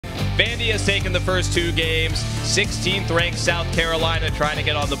Vandy has taken the first 2 games. 16th ranked South Carolina trying to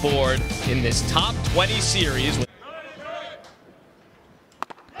get on the board in this top 20 series.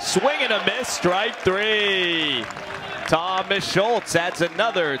 Swing and a miss, strike 3. Thomas Schultz adds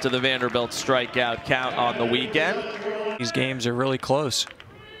another to the Vanderbilt strikeout count on the weekend. These games are really close.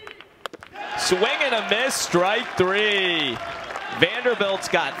 Swing and a miss, strike 3. Vanderbilt's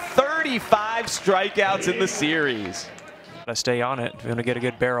got 35 strikeouts in the series. Gotta stay on it if you want to get a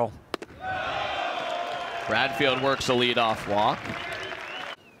good barrel. Bradfield works a leadoff walk.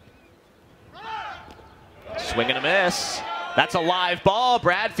 Swing and a miss. That's a live ball.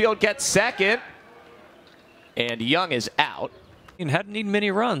 Bradfield gets second. And Young is out. And hadn't needed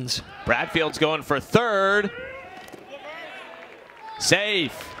many runs. Bradfield's going for third.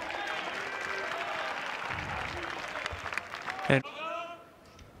 Safe. And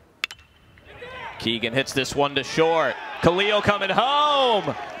Keegan hits this one to short. Khalil coming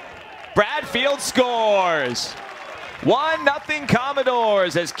home. Bradfield scores. 1-0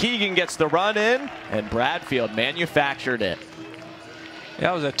 Commodores as Keegan gets the run in, and Bradfield manufactured it.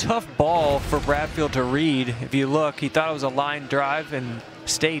 that was a tough ball for Bradfield to read. If you look, he thought it was a line drive and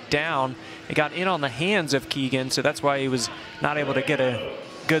stayed down. It got in on the hands of Keegan, so that's why he was not able to get a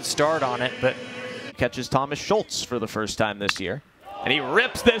good start on it. But catches Thomas Schultz for the first time this year, and he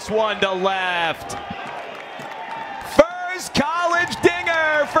rips this one to left. First college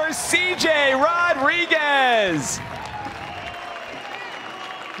dinger for CJ Rodriguez.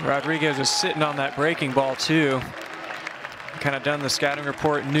 Rodriguez is sitting on that breaking ball too. Kind of done the scouting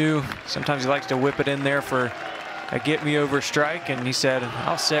report, knew sometimes he likes to whip it in there for a get me over strike, and he said,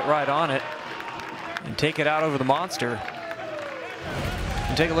 I'll sit right on it and take it out over the monster.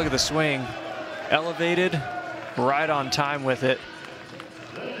 And take a look at the swing. Elevated, right on time with it.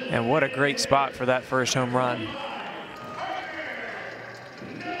 And what a great spot for that first home run.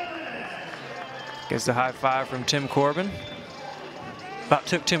 Gets the high five from Tim Corbin. About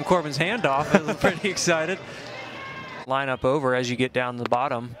took Tim Corbin's hand off. I was pretty excited. Line up over as you get down the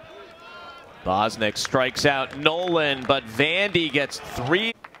bottom. Bosnick strikes out Nolan, but Vandy gets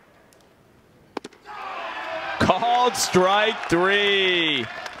 3. Called strike 3.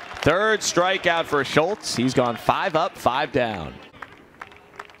 Third strikeout for Schultz. He's gone 5 up, 5 down.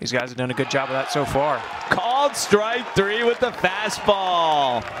 These guys have done a good job of that so far. Called strike 3 with the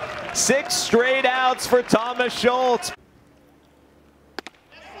fastball. 6 straight outs for Thomas Schultz.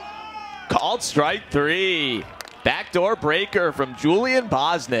 Called strike 3. Backdoor breaker from Julian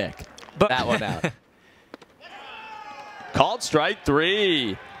Bosnick. But that one out. Called strike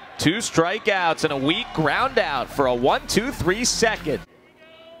 3. 2 strikeouts and a weak ground out for a 1-2-3 second.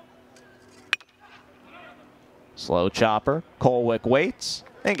 Slow chopper. Colwick waits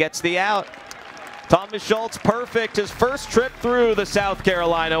and gets the out. Thomas Schultz perfect his first trip through the South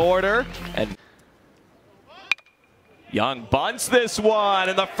Carolina order. And Young bunts this one,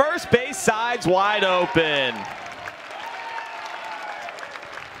 and the first base side's wide open.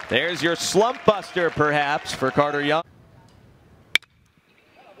 There's your slump buster, perhaps, for Carter Young.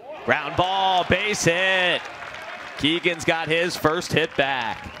 Ground ball, base hit. Keegan's got his first hit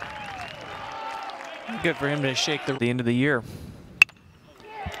back. Good for him to shake the end of the year.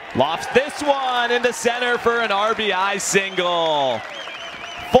 Lofts this one into center for an RBI single.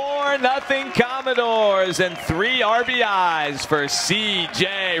 4-0 Commodores and 3 RBIs for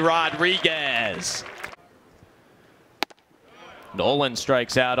CJ Rodriguez. Nolan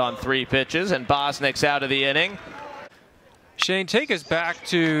strikes out on 3 pitches, and Bosnick's out of the inning. Shane, take us back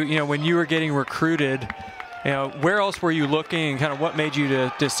to when you were getting recruited. Where else were you looking, and kind of what made you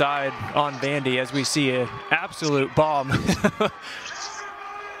to decide on Vandy as we see an absolute bomb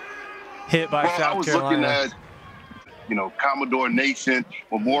hit by South Carolina? I was looking at, Commodore Nation,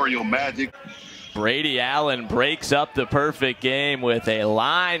 Memorial Magic. Brady Allen breaks up the perfect game with a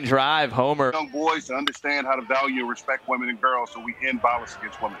line drive homer. Young boys to understand how to value and respect women and girls, so we end violence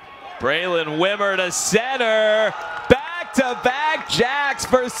against women. Braylon Wimmer to center. Back-to-back jacks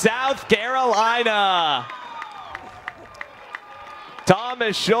for South Carolina.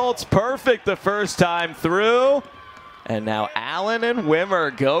 Thomas Schultz perfect the first time through. And now Allen and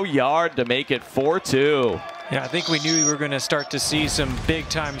Wimmer go yard to make it 4-2. Yeah, I think we knew we were going to start to see some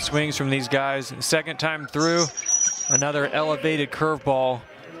big-time swings from these guys. Second time through, another elevated curveball.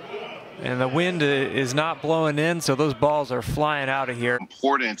 And the wind is not blowing in, so those balls are flying out of here.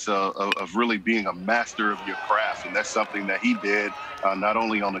 Importance of really being a master of your craft, and that's something that he did, not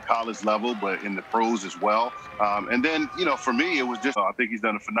only on the college level, but in the pros as well. And then, for me, it was just, I think he's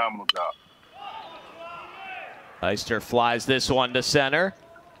done a phenomenal job. Eister flies this one to center.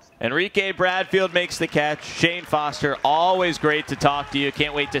 Enrique Bradfield makes the catch. Shane Foster, always great to talk to you.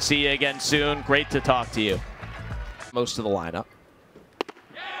 Can't wait to see you again soon. Great to talk to you. Most of the lineup.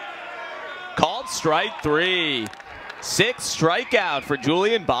 Called strike 3. 6th strikeout for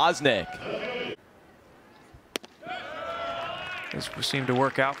Julian Bosnick. This seemed to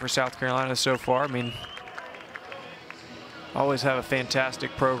work out for South Carolina so far. I mean, always have a fantastic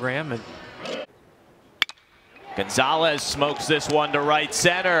program. And Gonzalez smokes this one to right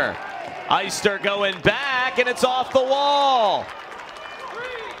center. Eister going back, and it's off the wall.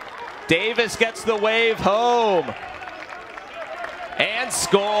 Davis gets the wave home and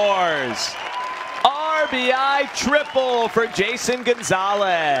scores. RBI triple for Jason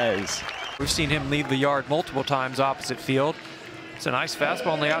Gonzalez. We've seen him leave the yard multiple times opposite field. It's a nice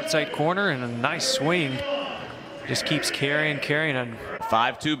fastball on the outside corner and a nice swing. Just keeps carrying. A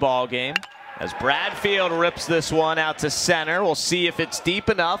 5-2 ball game as Bradfield rips this one out to center. We'll see if it's deep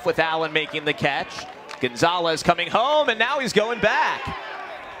enough with Allen making the catch. Gonzalez coming home, and now he's going back.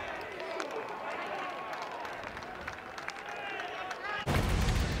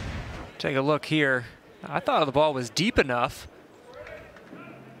 Take a look here. I thought the ball was deep enough.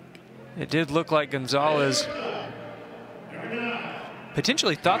 It did look like Gonzalez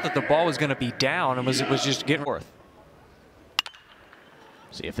potentially thought that the ball was going to be down and was just getting worth.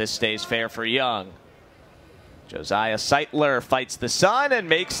 See if this stays fair for Young. Josiah Seitler fights the sun and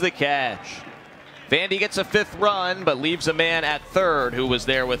makes the catch. Vandy gets a 5th run, but leaves a man at 3rd who was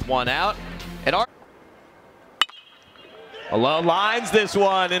there with 1 out. And Alone lines this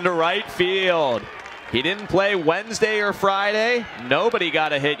one into right field. He didn't play Wednesday or Friday. Nobody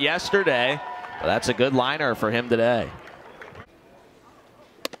got a hit yesterday. But that's a good liner for him today.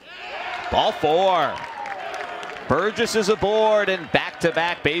 Ball 4. Burgess is aboard, and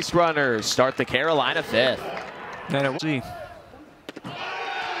back-to-back base runners start the Carolina 5th. And we'll see.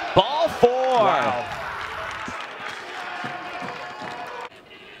 Ball 4. Wow.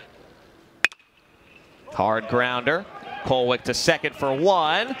 Hard grounder. Colwick to second for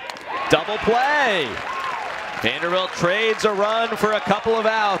 1. Double play. Vanderbilt trades a run for a couple of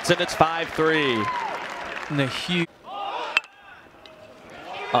outs, and it's 5-3. And the huge.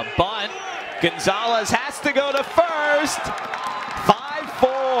 A bunt. Gonzalez has to go to first.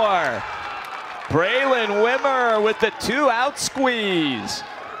 5-4. Braylon Wimmer with the 2-out squeeze.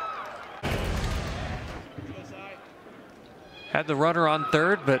 Had the runner on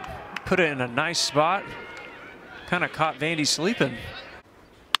 3rd, but put it in a nice spot. Kind of caught Vandy sleeping.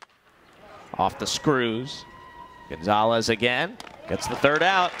 Off the screws. Gonzalez again. Gets the 3rd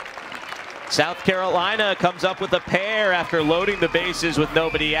out. South Carolina comes up with a pair after loading the bases with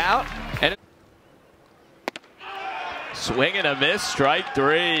nobody out. And swing and a miss, strike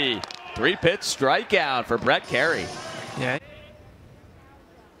 3. 3-pitch strikeout for Brett Carey. Yeah.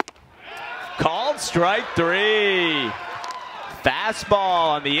 Called strike 3.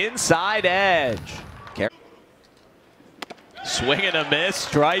 Fastball on the inside edge. Swing and a miss,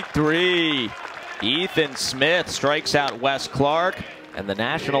 strike 3. Ethan Smith strikes out Wes Clark, and the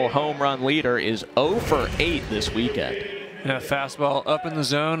national home run leader is 0 for 8 this weekend. Yeah, fastball up in the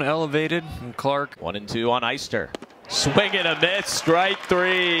zone, elevated, and Clark. 1-2 on Eister. Swing and a miss, strike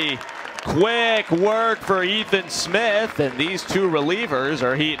 3. Quick work for Ethan Smith, and these 2 relievers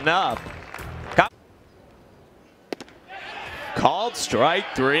are heating up. Called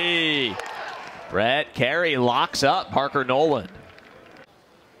strike 3. Brett Carey locks up Parker Nolan.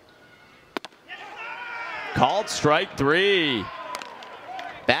 Called strike 3.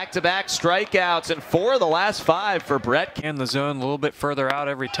 Back-to-back strikeouts, and 4 of the last 5 for Brett. In the zone a little bit further out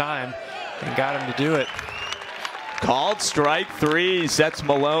every time and got him to do it. Called strike 3, sets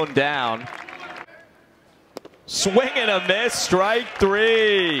Malone down. Swing and a miss, strike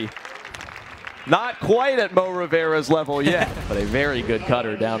 3. Not quite at Mo Rivera's level yet, but a very good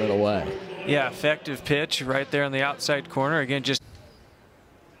cutter down and away. Yeah, effective pitch right there on the outside corner. Again, just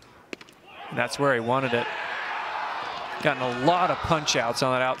that's where he wanted it. Gotten a lot of punch outs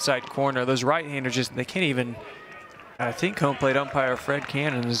on that outside corner. Those right-handers just, they can't even. I think home plate umpire Fred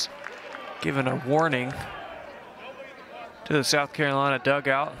Cannon is given a warning to the South Carolina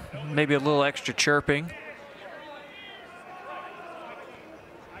dugout. Maybe a little extra chirping.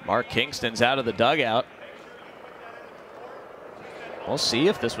 Mark Kingston's out of the dugout. We'll see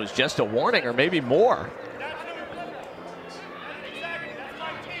if this was just a warning or maybe more.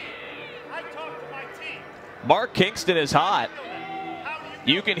 Mark Kingston is hot.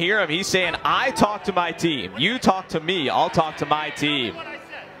 You can hear him. He's saying, I talk to my team. You talk to me. I'll talk to my team.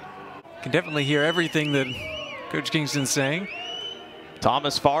 Can definitely hear everything that Coach Kingston's saying.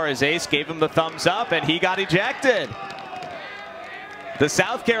 Thomas Farr, his ace, gave him the thumbs up, and he got ejected. The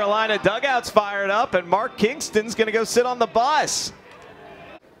South Carolina dugout's fired up, and Mark Kingston's going to go sit on the bus.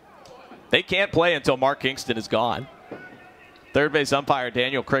 They can't play until Mark Kingston is gone. Third base umpire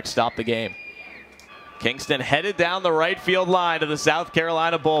Daniel Crick stopped the game. Kingston headed down the right field line to the South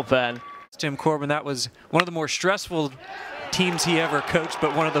Carolina bullpen. Tim Corbin, that was one of the more stressful teams he ever coached,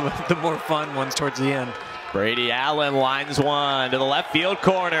 but one of the more fun ones towards the end. Brady Allen lines one to the left field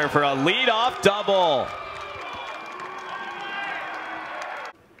corner for a leadoff double.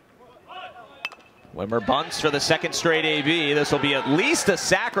 Wimmer bunts for the second straight AB. This will be at least a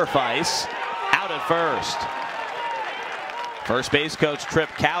sacrifice out at first. First base coach Trip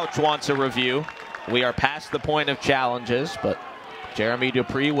Couch wants a review. We are past the point of challenges, but Jeremy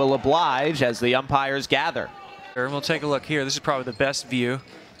Dupree will oblige as the umpires gather. And we'll take a look here. This is probably the best view.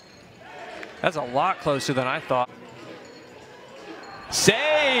 That's a lot closer than I thought.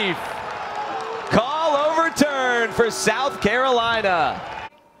 Safe! Call overturned for South Carolina.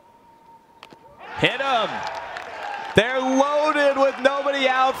 Hit him. They're loaded with nobody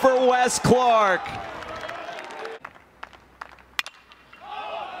out for Wes Clark.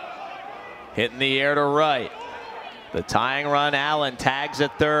 Hit in the air to right. The tying run, Allen tags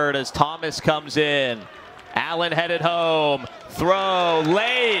at third as Thomas comes in. Allen headed home. Throw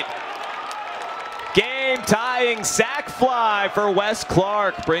late. Game tying sac fly for Wes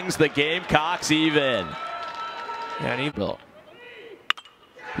Clark brings the Gamecocks even. And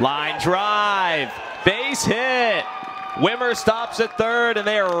line drive. Base hit. Wimmer stops at third and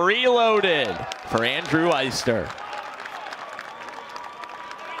they are reloaded for Andrew Eister.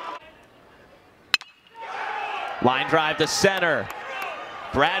 Line drive to center.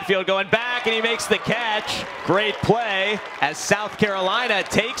 Bradfield going back and he makes the catch. Great play as South Carolina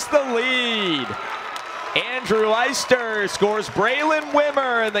takes the lead. Andrew Eister scores Braylon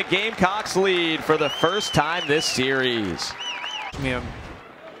Wimmer and the Gamecocks lead for the first time this series. A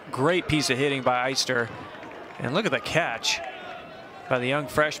great piece of hitting by Eister. And look at the catch by the young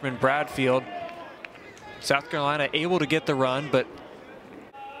freshman Bradfield. South Carolina able to get the run, but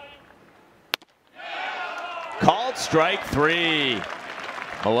called strike three.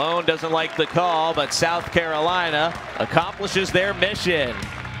 Malone doesn't like the call, but South Carolina accomplishes their mission.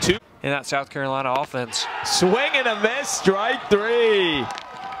 In that South Carolina offense. Swing and a miss, strike three.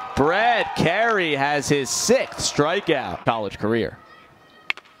 Brett Carey has his 6th strikeout college career.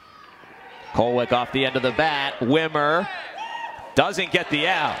 Colwick off the end of the bat. Wimmer doesn't get the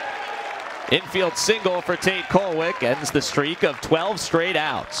out. Infield single for Tate Colwick ends the streak of 12 straight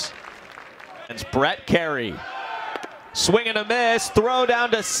outs. It's Brett Carey. Swing and a miss, throw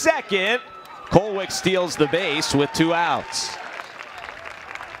down to second. Colwick steals the base with 2 outs.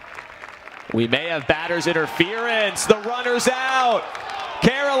 We may have batter's interference. The runner's out.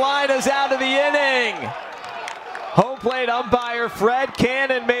 Carolina's out of the inning. Home plate umpire Fred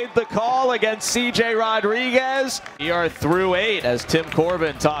Cannon made the call against CJ Rodriguez. We are through 8 as Tim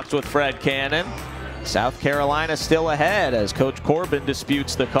Corbin talks with Fred Cannon. South Carolina still ahead as Coach Corbin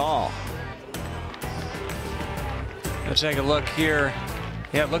disputes the call. Let's take a look here.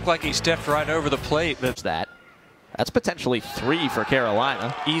 Yeah, it looked like he stepped right over the plate. That's potentially 3 for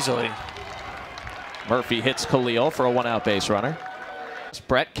Carolina. Easily. Murphy hits Khalil for a 1-out base runner. It's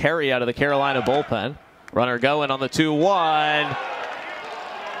Brett Carey out of the Carolina bullpen. Runner going on the 2-1.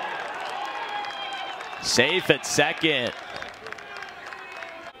 Safe at second.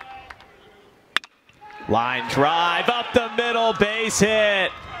 Line drive up the middle, base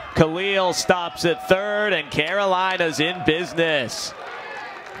hit. Khalil stops at third and Carolina's in business.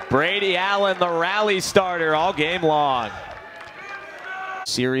 Brady Allen, the rally starter all game long.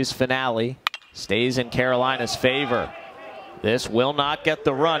 Series finale stays in Carolina's favor. This will not get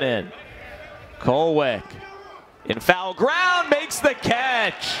the run in. Colwick in foul ground makes the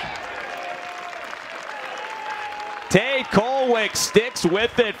catch. Tate Colwick sticks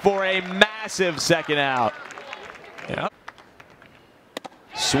with it for a massive second out. Yep.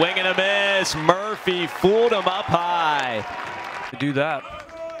 Swing and a miss. Murphy fooled him up high. To do that.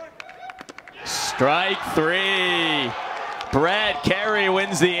 Strike 3. Brett Carey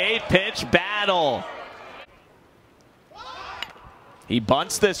wins the 8-pitch battle. He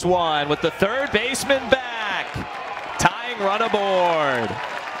bunts this one with the third baseman back. Tying run aboard.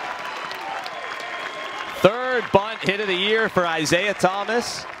 Third bunt hit of the year for Isaiah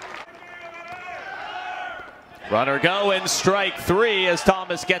Thomas. Runner going, strike 3 as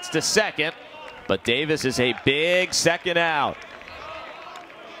Thomas gets to second. But Davis is a big second out.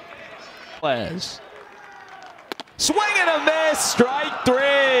 Swing and a miss, strike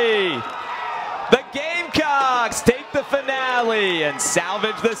 3. The Gamecocks take the finale and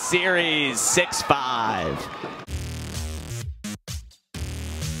salvage the series 6-5.